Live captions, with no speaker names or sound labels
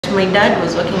my dad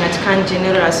was working at Can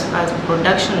General as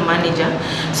production manager.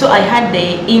 So I had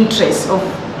the interest of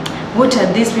what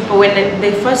are these people. When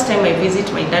the first time I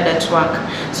visit my dad at work,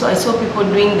 so I saw people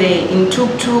doing in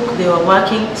tuk-tuk, they were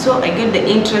working. So I get the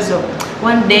interest of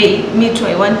one day, me too,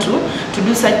 I want to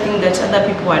do something that other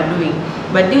people are doing.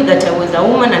 But due that I was a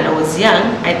woman and I was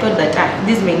young, I thought that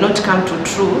this may not come to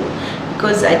true,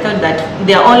 because I thought that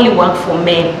they are only work for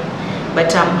men.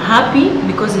 But I'm happy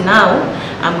because now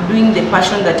I'm doing the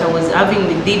passion that I was having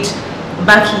with it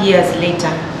back years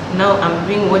later. Now I'm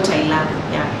doing what I love.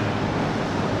 Yeah.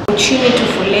 Opportunity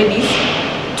for ladies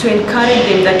to encourage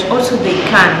them that also they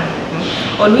can,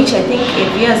 on which I think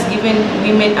AVA has given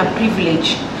women a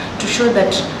privilege to show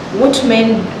that what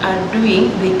men are doing,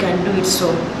 they can do it.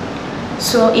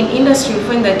 So in industry, you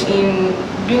find that in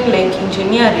doing like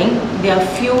engineering, there are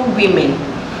few women,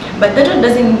 but that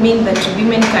doesn't mean that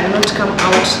women cannot come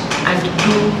out and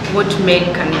do what men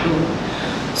can do.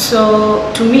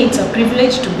 So to me, it's a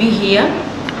privilege to be here,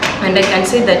 and I can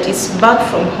say that it's back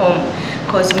from home,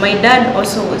 because my dad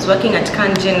also was working at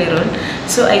Can General.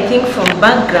 So I think from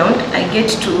background, I get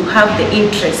to have the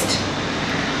interest.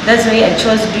 That's why I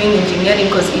chose doing engineering,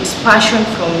 because it's passion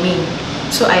from me.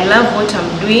 So I love what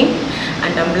I'm doing,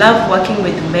 and I love working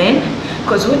with men,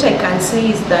 because what I can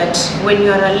say is that when you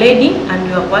are a lady and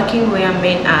you are working where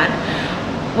men are,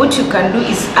 what you can do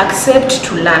is accept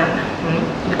to learn,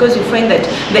 because you find that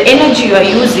the energy you are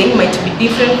using might be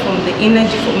different from the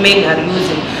energy men are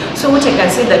using. So what I can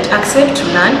say that accept to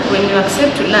learn. When you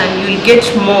accept to learn, you will get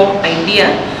more idea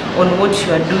on what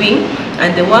you are doing,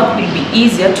 and the work will be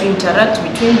easier to interact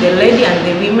between the lady and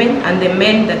the women and the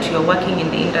men that you are working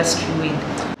in the industry with.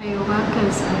 I work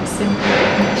as an assembly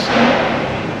technician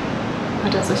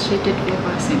at Associated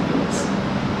Vehicle Assemblies.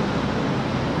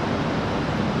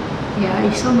 Yeah,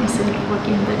 I saw myself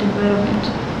working in that environment.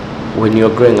 When you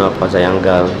were growing up as a young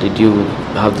girl, did you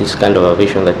have this kind of a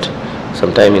vision that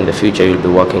sometime in the future you'll be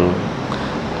working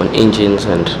on engines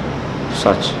and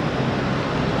such?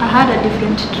 I had a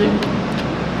different dream.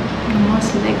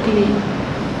 Most likely,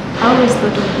 I always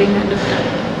thought of being a doctor.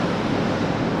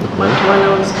 But while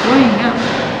I was growing up,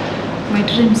 my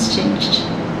dreams changed.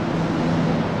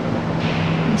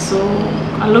 So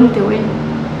along the way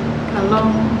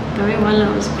while I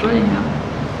was growing up,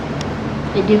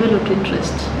 I developed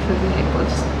interest for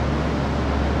vehicles.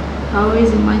 I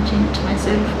always imagined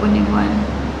myself owning one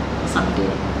someday,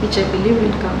 which I believe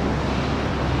will come.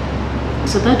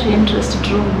 So that interest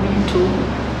drove me to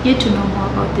get to know more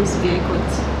about these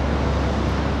vehicles.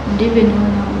 And even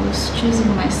when I was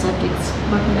choosing my subjects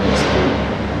back in high school,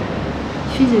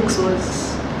 physics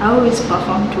was, I always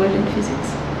performed well in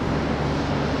physics.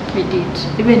 I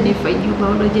did. Even if I knew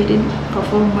biology, I didn't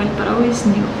perform well, but I always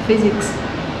knew physics.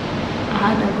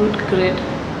 I had a good grade.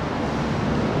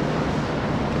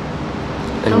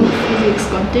 Though physics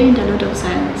contained a lot of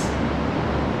science.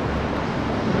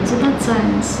 So that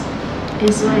science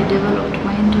is why I developed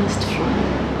my interest from.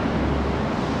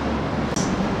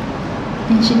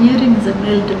 Engineering is a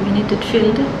male-dominated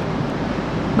field,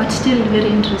 but still very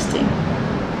interesting.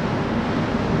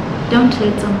 Don't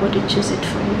let somebody choose it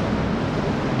for you.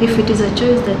 If it is a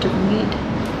choice that you've made,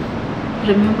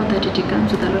 remember that it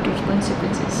comes with a lot of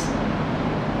consequences.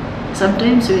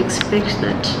 Sometimes you expect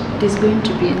that it is going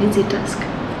to be an easy task,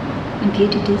 and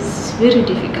yet it is very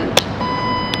difficult.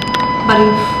 But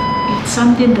if it's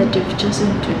something that you've chosen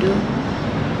to do,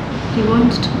 you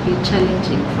want to be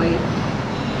challenging for you.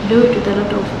 Do it with a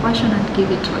lot of passion and give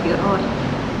it your all.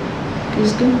 It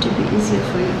is going to be easier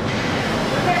for you.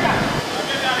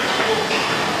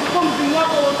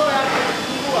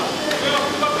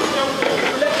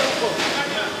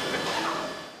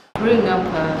 Growing up,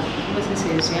 ever since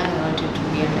I was young, I wanted to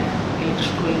be an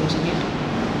electrical engineer.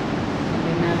 And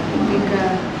then I think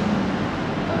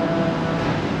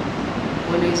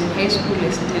when I was in high school, I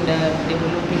started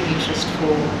developing interest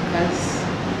for cars.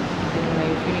 Then when I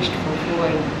finished for 4,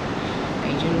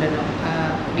 I joined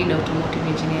did automotive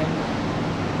engineering.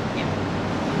 Yeah.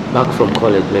 Back from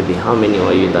college, maybe, how many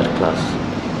were you in that class?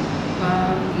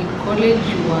 In college,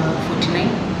 we were 49,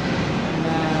 and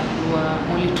we were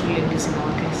only 2 ladies in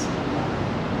our class.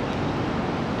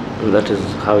 And that is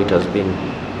how it has been,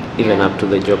 even up to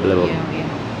the job level. Yeah.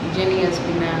 The journey has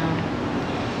been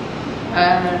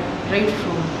right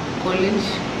from college.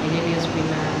 The journey has been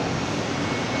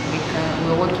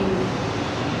we're working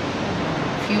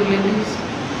few ladies,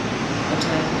 but a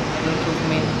lot of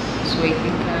men. So I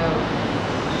think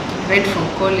right from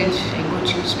college, I got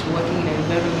used to working in an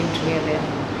environment where there are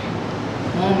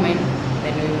more men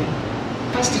than women.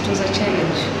 First, it was a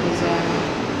challenge because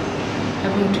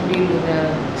having to deal with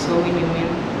so many men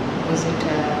wasn't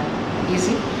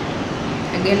easy,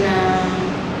 Again,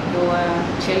 there were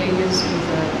challenges with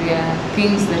there are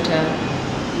things that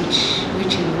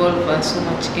which involve so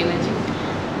much energy,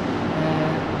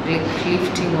 like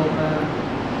lifting of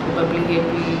probably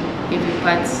heavy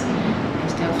parts and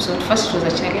stuff. So at first it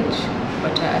was a challenge,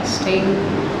 but as time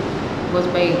goes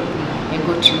by, I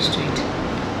got used to it.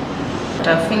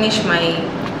 After I finished my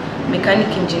mechanic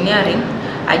engineering,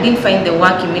 I didn't find the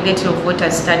work immediately of what I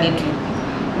studied,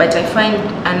 but I find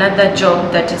another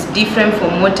job that is different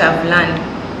from what I've learned.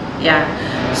 Yeah.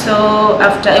 So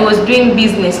after I was doing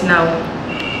business now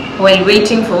while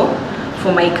waiting for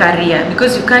my career,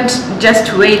 because you can't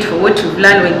just wait for what you've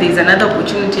learned when there's another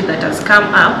opportunity that has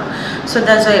come up. So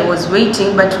that's why I was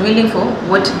waiting, but willing for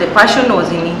what the passion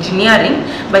was in engineering,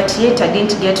 but yet I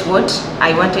didn't get what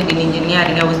I wanted in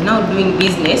engineering. I was now doing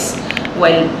business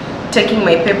while taking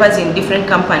my papers in different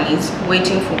companies,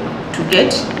 waiting to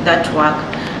get that work.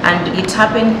 And it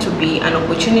happened to be an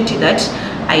opportunity that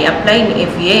I applied in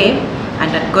AVA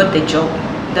and I got the job.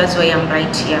 That's why I'm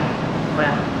right here.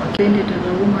 Well, Offended as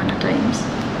a woman at times,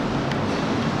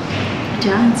 it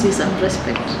earns you some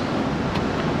respect.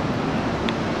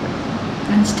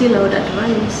 And still I would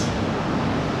advise,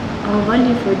 our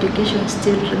value for education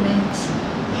still remains.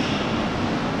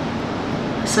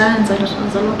 Science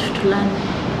has a lot to learn,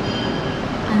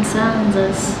 and science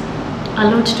has a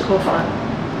lot to offer.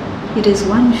 It is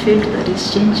one field that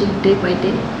is changing day by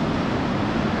day,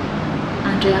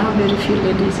 and we have very few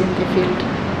ladies in the field.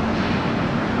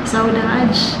 So I would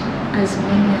urge as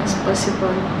many as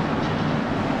possible,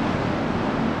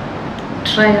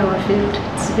 try our field.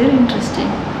 It's very interesting,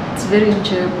 it's very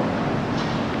enjoyable.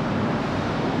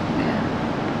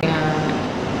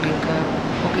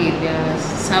 Okay, there are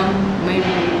some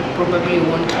maybe probably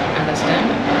won't understand.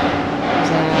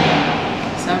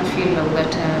 Some feel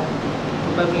that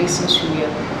probably since we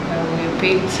are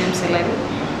paid same salary,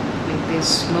 like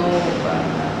there's no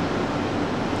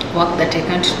work that I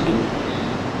can't do.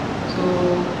 So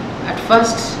at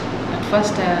first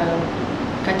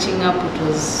catching up, it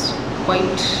was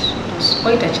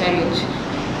quite a challenge,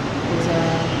 because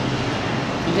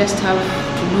you just have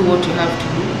to do what you have to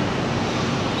do.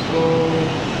 So,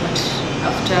 but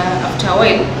after a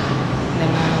while,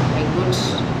 then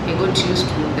I got used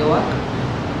to the work.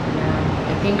 And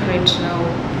I think right now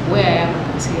where I am, I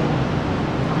can say I'm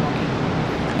okay.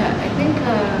 I think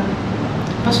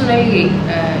personally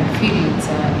I feel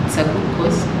it's a good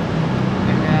cause,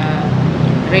 and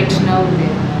right now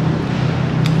there are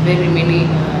very many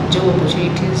job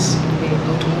opportunities in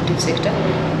the automotive sector.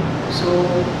 So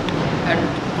I'd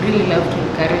really love to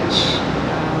encourage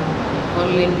all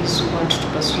ladies who want to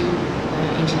pursue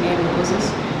engineering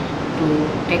courses to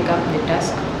take up the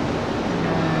task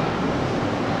and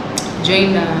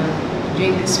join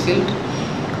this field.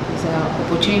 The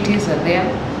opportunities are there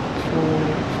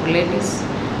for ladies,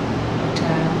 but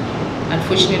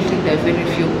unfortunately there are very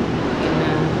few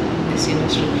in this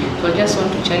industry. So I just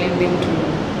want to challenge them to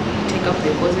take up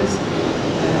the courses.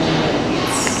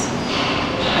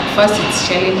 At first it's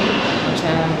challenging, but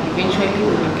eventually we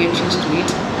will get used to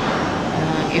it.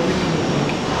 Everything will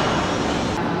make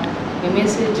it. A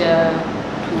message to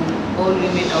all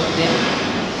women out there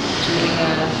during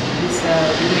this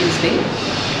Women's Day.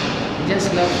 I just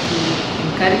love to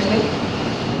encourage them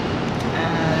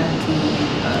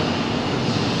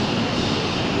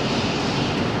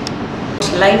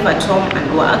to life at home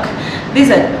and work.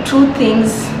 These are two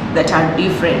things that are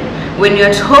different. When you're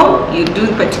at home, you do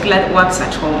particular works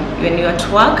at home. When you're at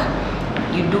work,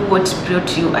 you do what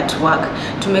brought you at work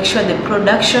to make sure the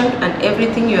production and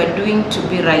everything you are doing to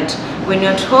be right. When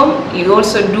you're at home, you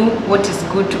also do what is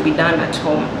good to be done at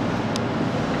home.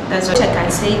 That's what I can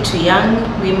say to young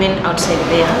women outside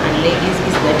there and ladies,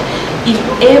 is that in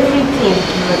everything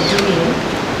you are doing,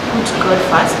 put God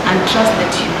first and trust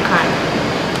that you can.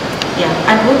 Yeah,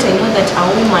 and what I know that a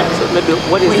woman, So maybe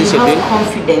what is when this you you're have doing?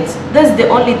 confidence, that's the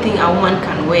only thing a woman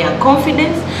can wear.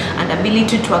 Confidence and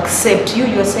ability to accept. You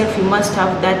yourself, you must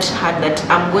have that heart that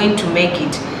I'm going to make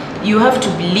it. You have to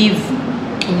believe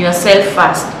in yourself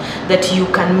first, that you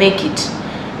can make it.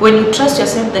 When you trust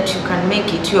yourself that you can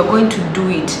make it, you are going to do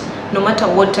it, no matter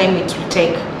what time it will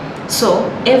take. So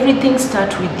everything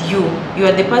starts with you. You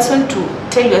are the person to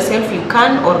tell yourself you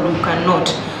can or you cannot.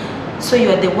 So you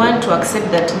are the one to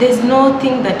accept that there's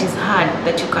nothing that is hard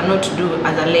that you cannot do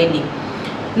as a lady.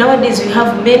 Nowadays we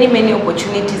have many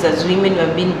opportunities as women who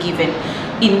have been given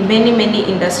in many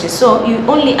industries. So you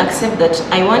only accept that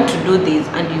I want to do this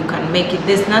and you can make it.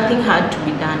 There's nothing hard to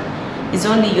be done. It's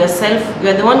only yourself. You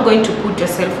are the one going to put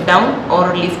yourself down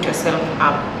or lift yourself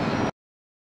up.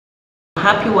 I'm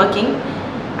happy working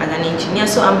as an engineer,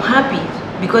 so I'm happy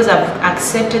because I've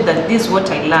accepted that this is what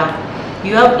I love.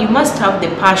 You must have the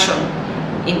passion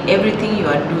in everything you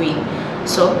are doing.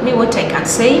 So me, what I can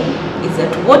say is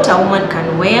that what a woman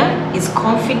can wear is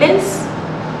confidence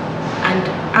and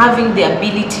having the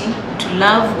ability to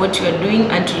love what you are doing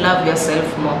and to love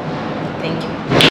yourself more. Thank you.